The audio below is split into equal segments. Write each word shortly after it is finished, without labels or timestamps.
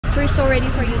We're so ready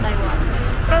for you, Taiwan.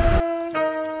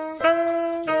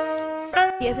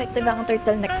 Effective ang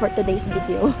turtleneck for today's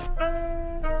video.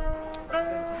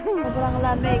 Sobrang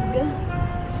lamig.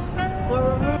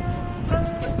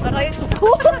 Aray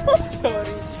ko. Sorry.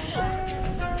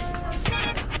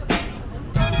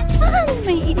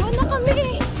 May iwan na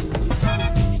kami.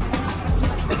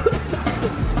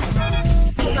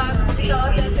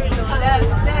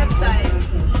 Left side.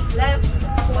 Left.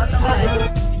 Bottom right.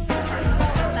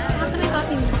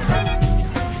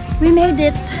 We made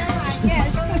it.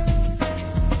 Yes.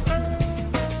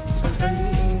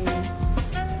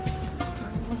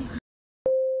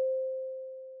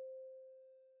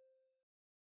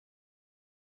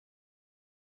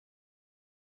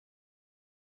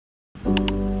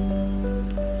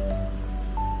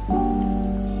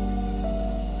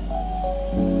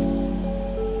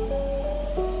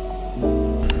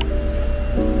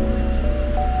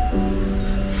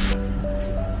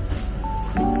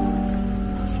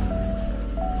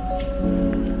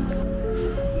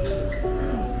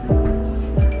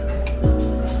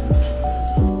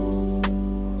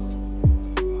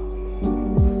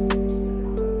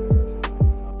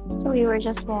 We were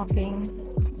just walking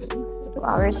to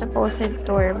our supposed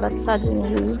tour, but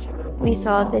suddenly we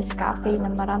saw this cafe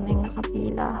na maraming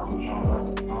nakapila.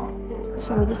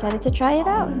 So we decided to try it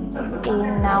out.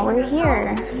 And now we're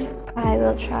here. I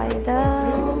will try the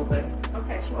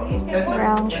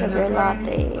brown sugar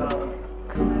latte.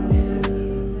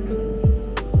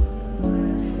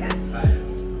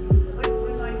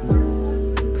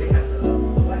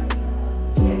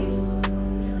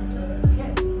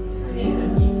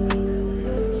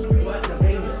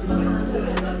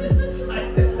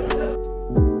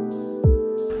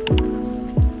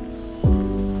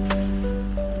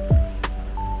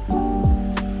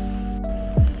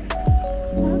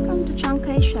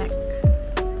 Check.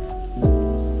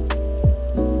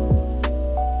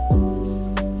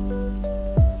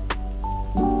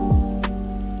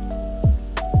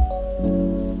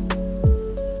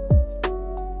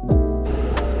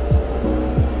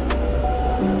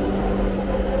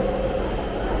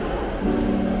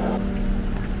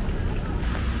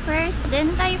 First, Din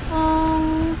Tai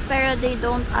Fung, pero they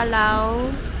don't allow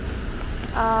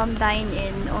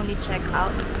dine-in, only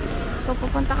check-out. So,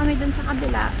 pupunta kami dun sa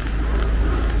kabila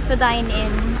to dine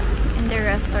in their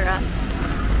restaurant.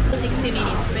 60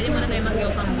 minutes. Pwede mo na tayo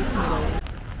mag-yokang beef noodle.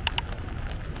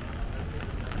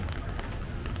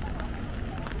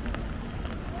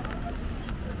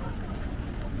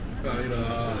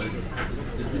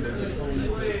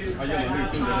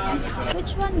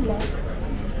 Which one best?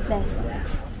 Best.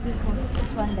 This one.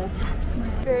 This one best.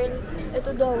 Girl,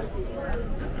 ito daw.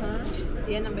 Huh?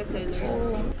 Yan ang best seller.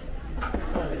 Oh.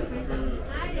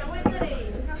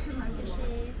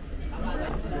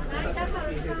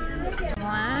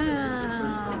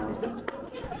 Wow!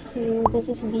 So, this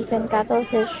is beef and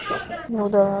cuttlefish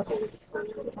noodles.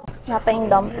 Wala pa yung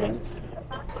dumplings.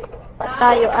 At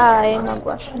tayo ay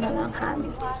mag-wash na ng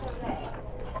hands.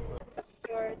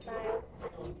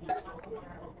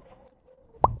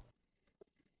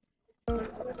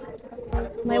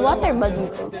 May water ba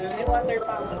dito? May water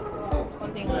pa.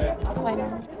 Konting water. Okay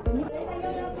lang.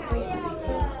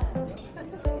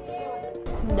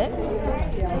 Hindi?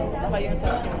 Baka yung sa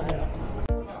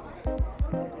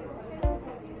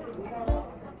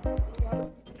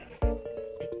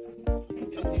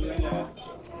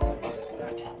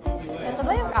Ito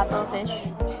ba yung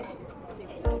cuttlefish?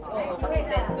 Oo, kasi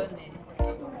tendon eh.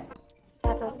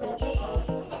 Cuttlefish.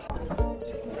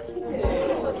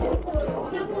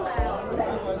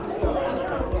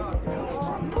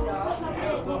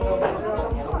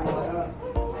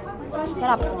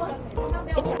 Sarap.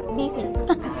 It's beefy.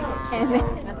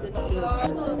 As it should.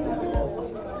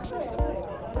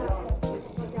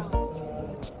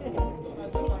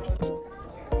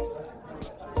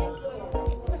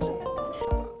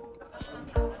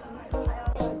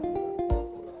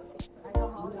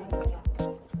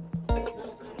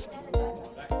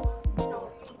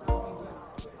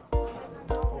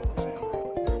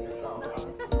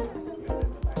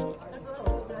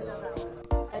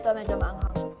 Ito medyo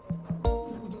maanghang.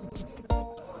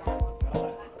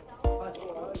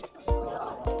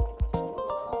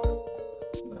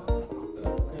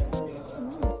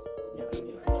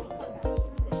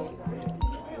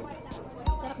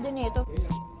 Sarap din ito.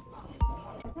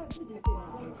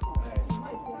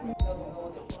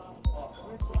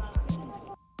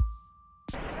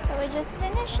 So we just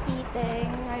finished eating.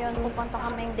 Ngayon pupunta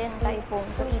kaming Din Tai Fung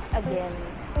to eat again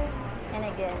and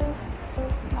again.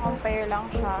 Compare lang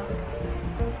siya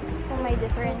kung may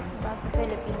difference ba sa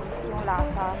Philippines yung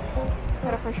lasa,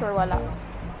 pero for sure wala.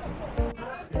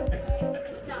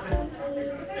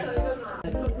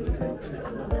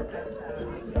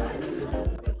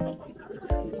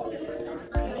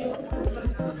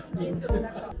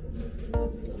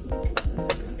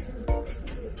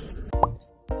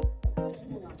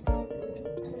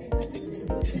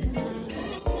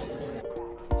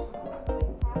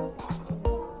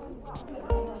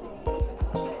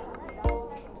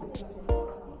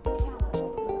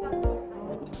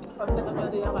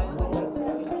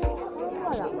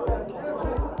 Wala.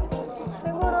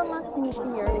 Siguro mas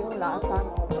meatier yung lasa.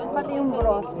 Pati yung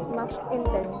broth, mas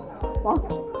intense. Wow.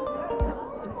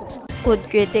 Food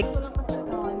critic.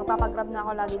 Okay, magpapagrab na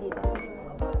ako lagi dito.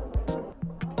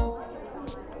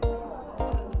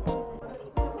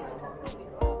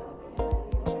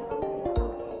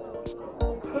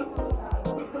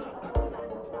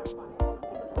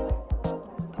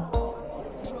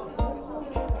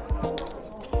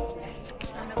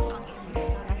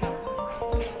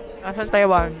 Asan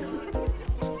Taiwan?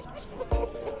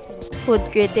 Food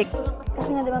critic. Kasi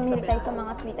nga diba mahilig tayo sa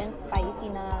mga sweet and spicy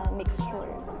na mixture.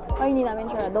 Ay, hindi namin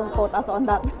sure. Don't quote us on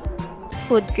that.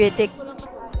 Food critic.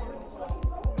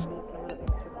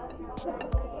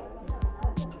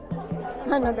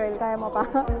 Ano girl, kaya mo pa?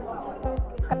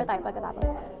 Kape tayo pagkatapos.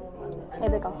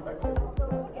 Ebe ko.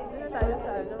 Hindi na tayo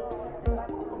sa ano.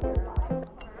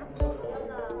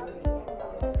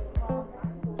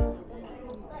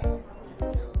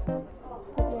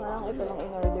 Kasi nga lang, ito lang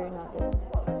in-order natin.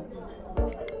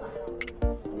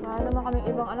 Wala naman kaming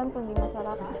ibang alam kung hindi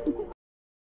masarap.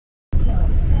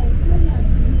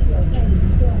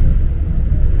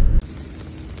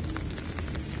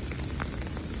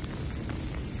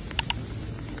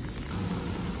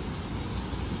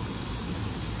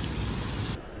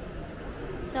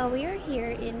 So, we are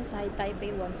here inside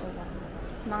Taipei 101.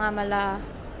 Mga mala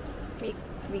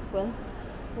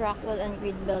Rockwell and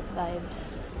Greenbelt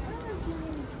vibes.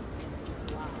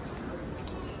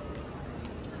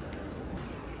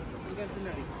 Thank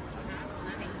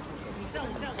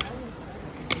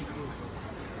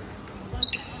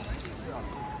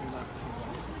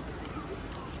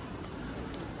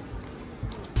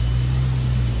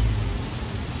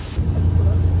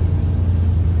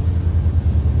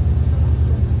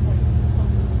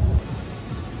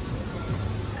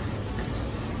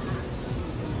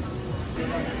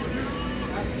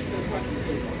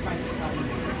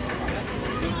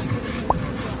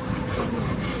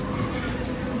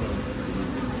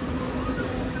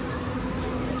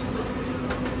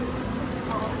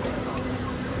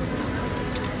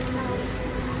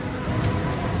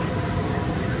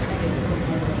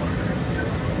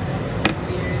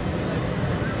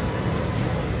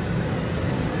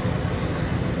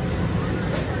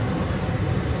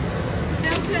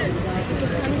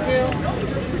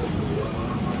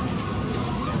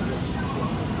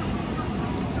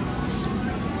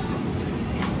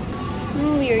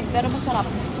Weird, pero masarap.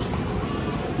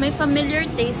 May familiar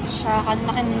taste siya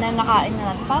na nakain na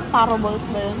natin. Parang taro balls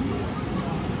ba yun?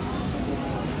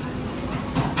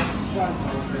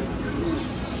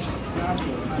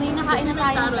 May nakain na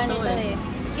tayo ng ganito eh.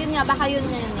 Yun nga, baka yun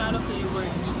na yun eh. Taro flavor.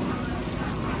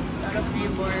 Taro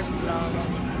flavor flour.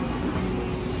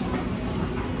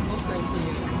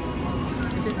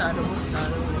 Kasi taro mo,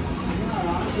 taro.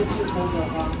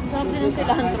 Sarap din yung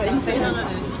cilantro in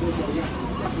fairness.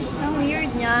 Ang weird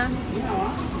niya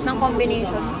ng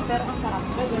combinations, pero ang sarap.